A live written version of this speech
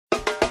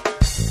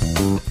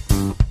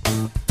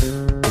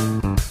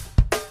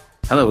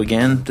Hello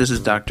again, this is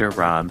Dr.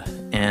 Rob,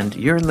 and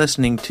you're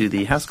listening to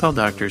the House Call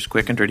Doctor's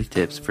Quick and Dirty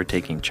Tips for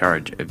taking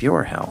charge of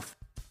your health.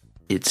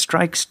 It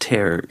strikes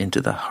terror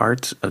into the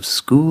hearts of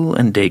school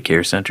and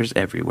daycare centers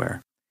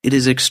everywhere. It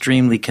is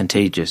extremely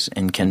contagious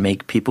and can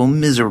make people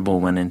miserable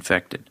when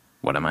infected.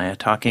 What am I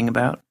talking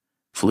about?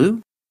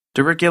 Flu?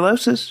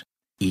 Tuberculosis?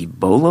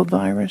 Ebola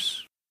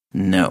virus?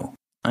 No,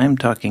 I'm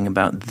talking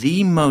about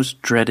the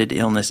most dreaded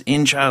illness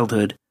in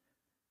childhood,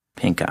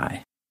 pink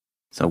eye.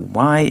 So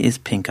why is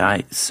pink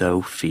eye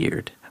so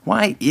feared?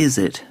 Why is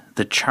it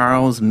the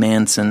Charles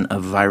Manson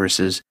of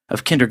viruses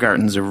of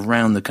kindergartens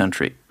around the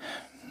country?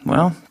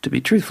 Well, to be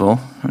truthful,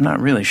 I'm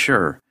not really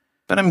sure.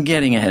 But I'm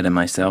getting ahead of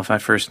myself. I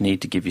first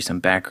need to give you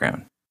some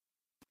background.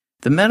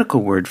 The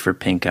medical word for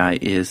pink eye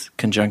is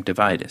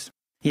conjunctivitis.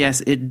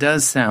 Yes, it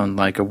does sound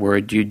like a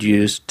word you'd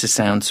use to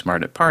sound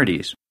smart at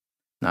parties.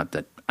 Not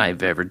that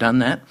I've ever done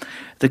that.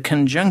 The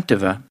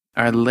conjunctiva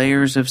are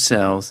layers of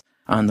cells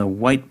on the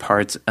white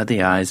parts of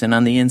the eyes and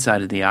on the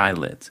inside of the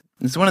eyelids.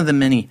 It's one of the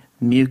many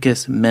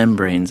mucous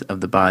membranes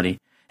of the body,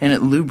 and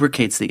it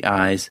lubricates the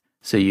eyes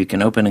so you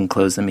can open and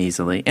close them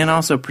easily, and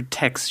also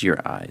protects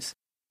your eyes.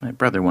 My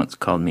brother once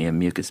called me a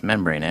mucous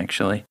membrane,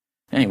 actually.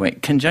 Anyway,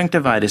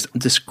 conjunctivitis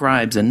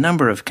describes a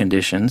number of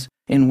conditions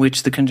in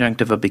which the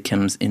conjunctiva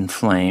becomes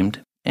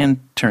inflamed and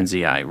turns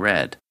the eye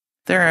red.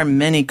 There are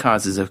many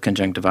causes of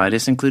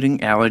conjunctivitis, including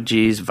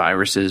allergies,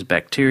 viruses,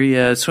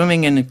 bacteria,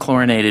 swimming in a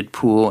chlorinated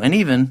pool, and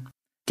even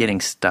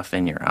getting stuff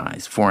in your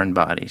eyes, foreign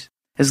bodies.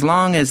 As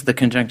long as the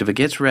conjunctiva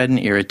gets red and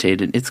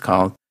irritated, it's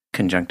called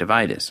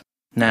conjunctivitis.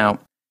 Now,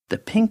 the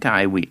pink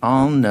eye we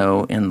all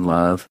know and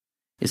love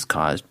is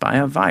caused by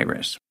a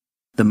virus.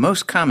 The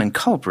most common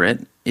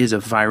culprit is a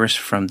virus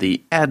from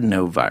the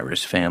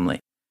adenovirus family.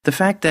 The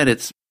fact that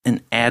it's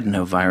an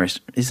adenovirus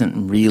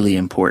isn't really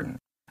important.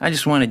 I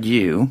just wanted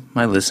you,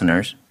 my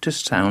listeners, to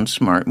sound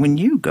smart when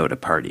you go to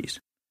parties.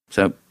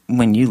 So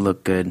when you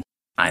look good,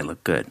 I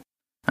look good.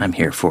 I'm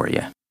here for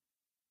you.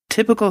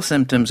 Typical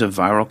symptoms of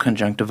viral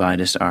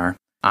conjunctivitis are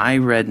eye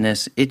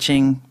redness,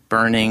 itching,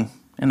 burning,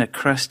 and a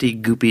crusty,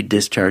 goopy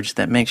discharge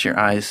that makes your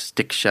eyes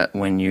stick shut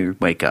when you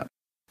wake up.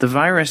 The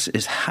virus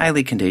is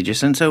highly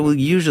contagious and so will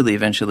usually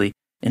eventually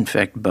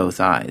infect both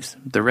eyes.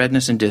 The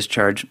redness and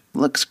discharge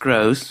looks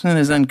gross and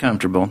is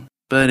uncomfortable,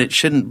 but it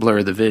shouldn't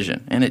blur the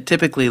vision, and it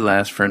typically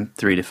lasts for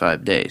 3 to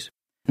 5 days.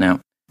 Now,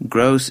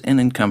 gross and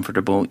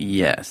uncomfortable,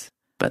 yes,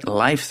 but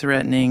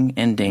life-threatening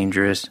and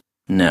dangerous,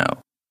 no.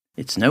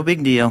 It's no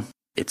big deal.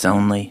 It's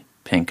only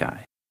pink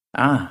eye.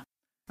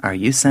 Are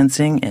you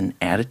sensing an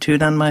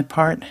attitude on my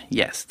part?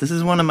 Yes, this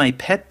is one of my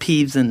pet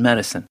peeves in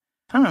medicine.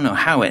 I don't know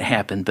how it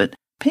happened, but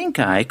pink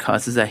eye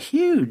causes a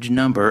huge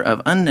number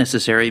of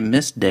unnecessary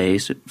missed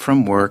days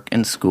from work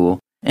and school,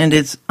 and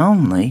it's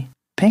only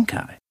pink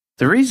eye.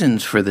 The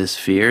reasons for this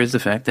fear is the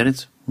fact that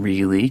it's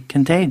really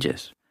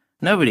contagious.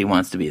 Nobody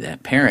wants to be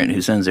that parent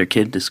who sends their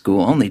kid to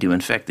school only to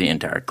infect the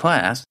entire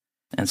class,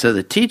 and so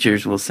the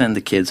teachers will send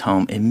the kids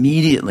home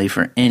immediately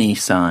for any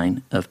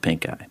sign of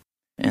pink eye.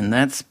 And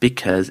that's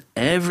because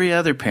every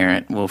other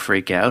parent will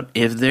freak out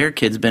if their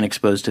kid's been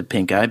exposed to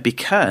pink eye,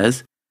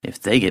 because if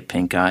they get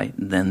pink eye,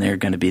 then they're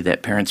going to be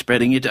that parent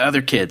spreading it to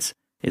other kids.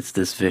 It's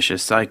this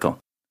vicious cycle.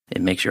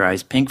 It makes your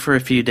eyes pink for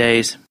a few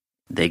days,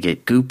 they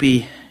get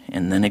goopy,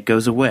 and then it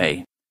goes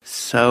away.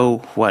 So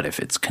what if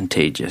it's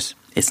contagious?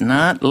 It's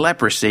not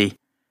leprosy,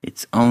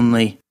 it's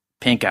only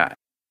pink eye.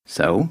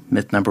 So,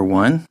 myth number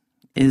 1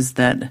 is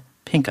that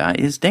pink eye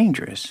is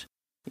dangerous.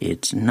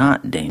 It's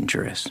not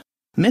dangerous.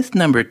 Myth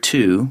number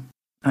 2,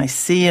 I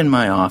see in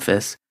my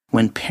office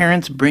when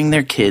parents bring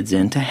their kids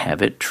in to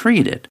have it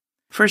treated.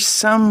 For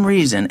some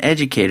reason,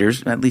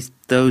 educators, at least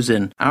those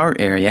in our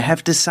area,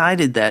 have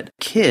decided that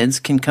kids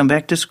can come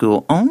back to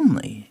school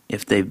only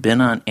if they've been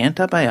on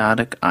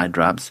antibiotic eye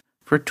drops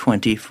for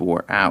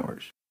 24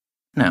 hours.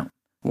 Now,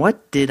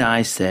 what did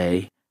I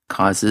say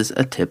causes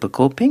a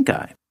typical pink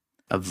eye?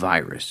 A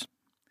virus.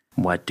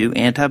 What do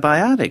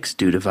antibiotics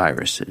do to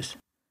viruses?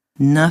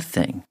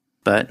 Nothing.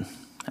 But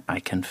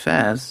I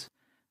confess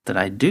that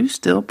I do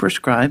still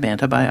prescribe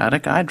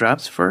antibiotic eye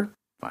drops for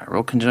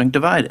viral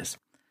conjunctivitis.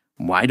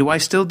 Why do I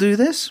still do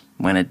this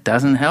when it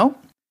doesn't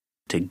help?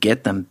 To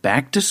get them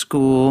back to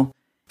school,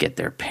 get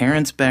their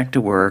parents back to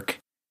work.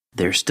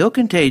 They're still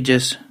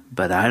contagious,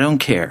 but I don't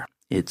care.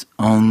 It's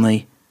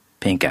only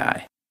pink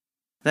eye.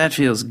 That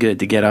feels good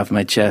to get off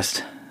my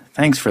chest.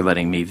 Thanks for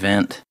letting me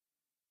vent.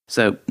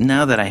 So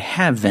now that I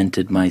have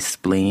vented my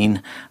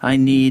spleen, I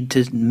need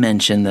to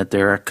mention that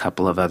there are a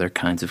couple of other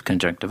kinds of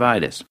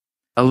conjunctivitis.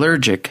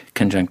 Allergic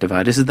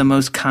conjunctivitis is the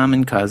most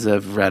common cause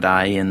of red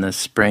eye in the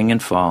spring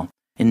and fall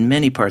in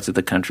many parts of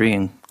the country,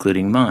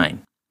 including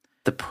mine.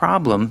 The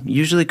problem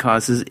usually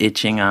causes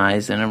itching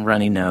eyes and a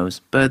runny nose,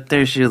 but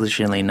there's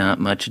usually not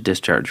much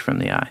discharge from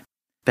the eye.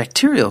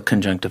 Bacterial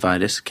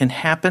conjunctivitis can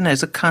happen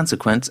as a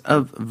consequence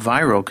of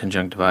viral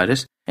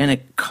conjunctivitis, and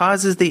it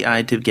causes the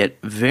eye to get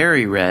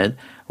very red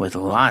with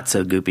lots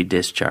of goopy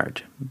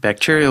discharge.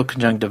 Bacterial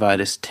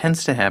conjunctivitis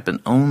tends to happen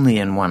only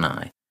in one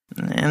eye,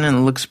 and it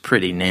looks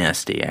pretty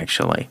nasty,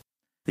 actually.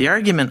 The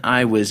argument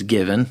I was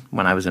given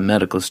when I was a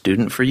medical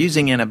student for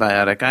using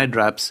antibiotic eye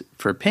drops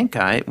for pink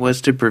eye was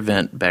to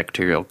prevent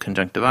bacterial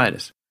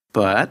conjunctivitis.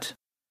 But,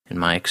 in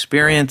my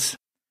experience,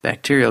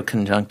 bacterial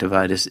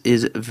conjunctivitis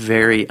is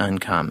very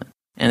uncommon.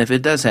 And if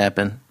it does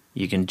happen,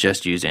 you can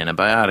just use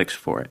antibiotics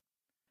for it.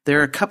 There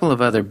are a couple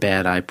of other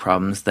bad eye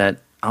problems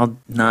that I'll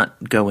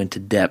not go into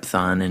depth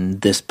on in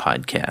this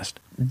podcast.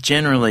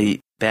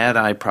 Generally, bad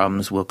eye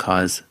problems will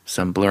cause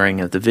some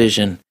blurring of the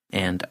vision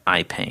and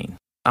eye pain.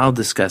 I'll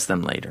discuss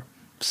them later.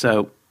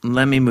 So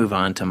let me move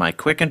on to my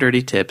quick and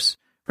dirty tips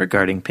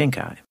regarding pink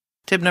eye.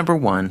 Tip number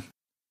 1,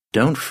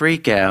 don't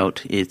freak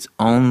out. It's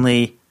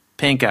only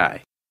pink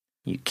eye.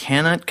 You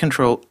cannot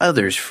control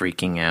others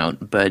freaking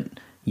out, but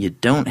you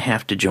don't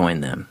have to join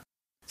them.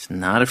 It's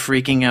not a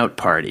freaking out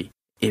party.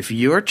 If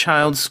your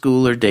child's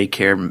school or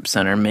daycare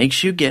center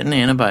makes you get an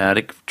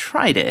antibiotic,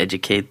 try to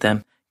educate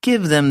them.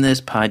 Give them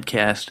this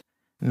podcast.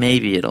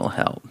 Maybe it'll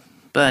help.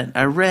 But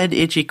a red,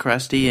 itchy,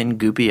 crusty, and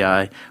goopy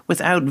eye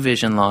without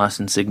vision loss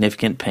and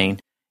significant pain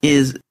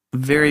is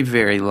very,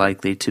 very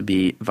likely to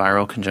be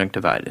viral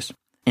conjunctivitis,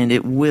 and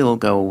it will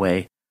go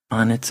away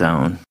on its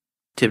own.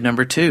 Tip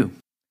number 2,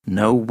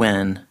 know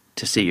when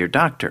to see your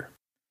doctor.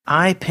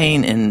 Eye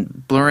pain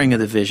and blurring of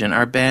the vision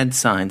are bad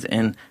signs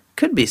and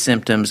could be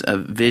symptoms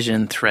of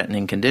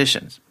vision-threatening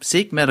conditions.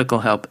 Seek medical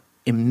help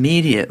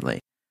immediately.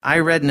 Eye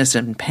redness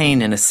and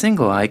pain in a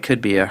single eye could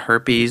be a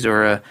herpes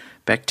or a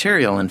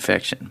bacterial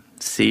infection.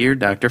 See your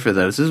doctor for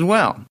those as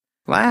well.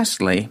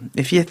 Lastly,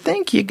 if you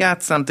think you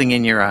got something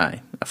in your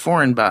eye, a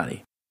foreign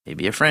body,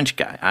 maybe a French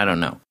guy, I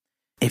don't know.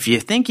 If you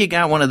think you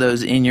got one of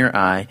those in your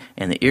eye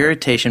and the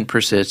irritation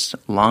persists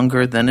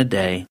longer than a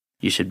day,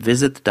 you should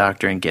visit the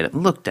doctor and get it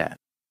looked at.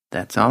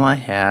 That's all I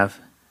have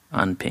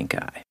on pink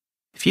eye.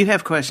 If you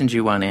have questions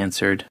you want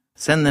answered,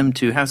 send them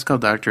to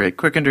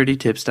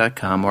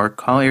housecalldoctor@quickanddirtytips.com or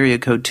call area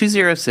code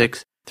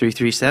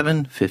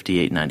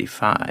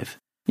 206-337-5895.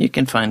 You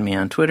can find me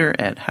on Twitter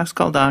at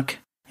housecalldoc,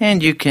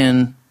 and you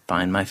can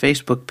find my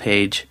Facebook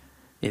page.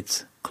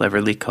 It's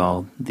cleverly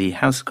called The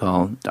House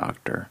Call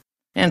Doctor.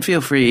 And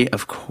feel free,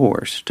 of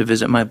course, to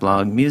visit my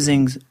blog,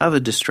 Musings of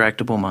a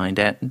Distractible Mind,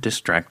 at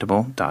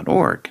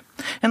distractible.org.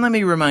 And let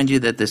me remind you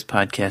that this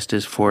podcast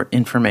is for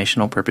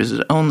informational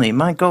purposes only.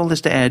 My goal is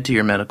to add to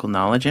your medical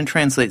knowledge and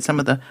translate some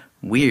of the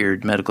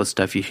weird medical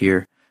stuff you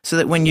hear so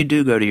that when you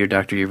do go to your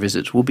doctor, your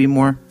visits will be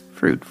more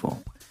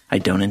fruitful. I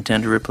don't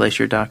intend to replace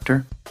your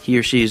doctor. He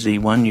or she is the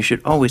one you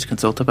should always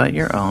consult about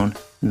your own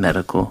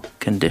medical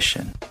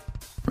condition.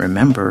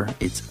 Remember,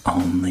 it's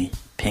only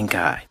pink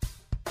eye.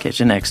 Catch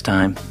you next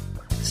time.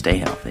 Stay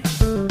healthy.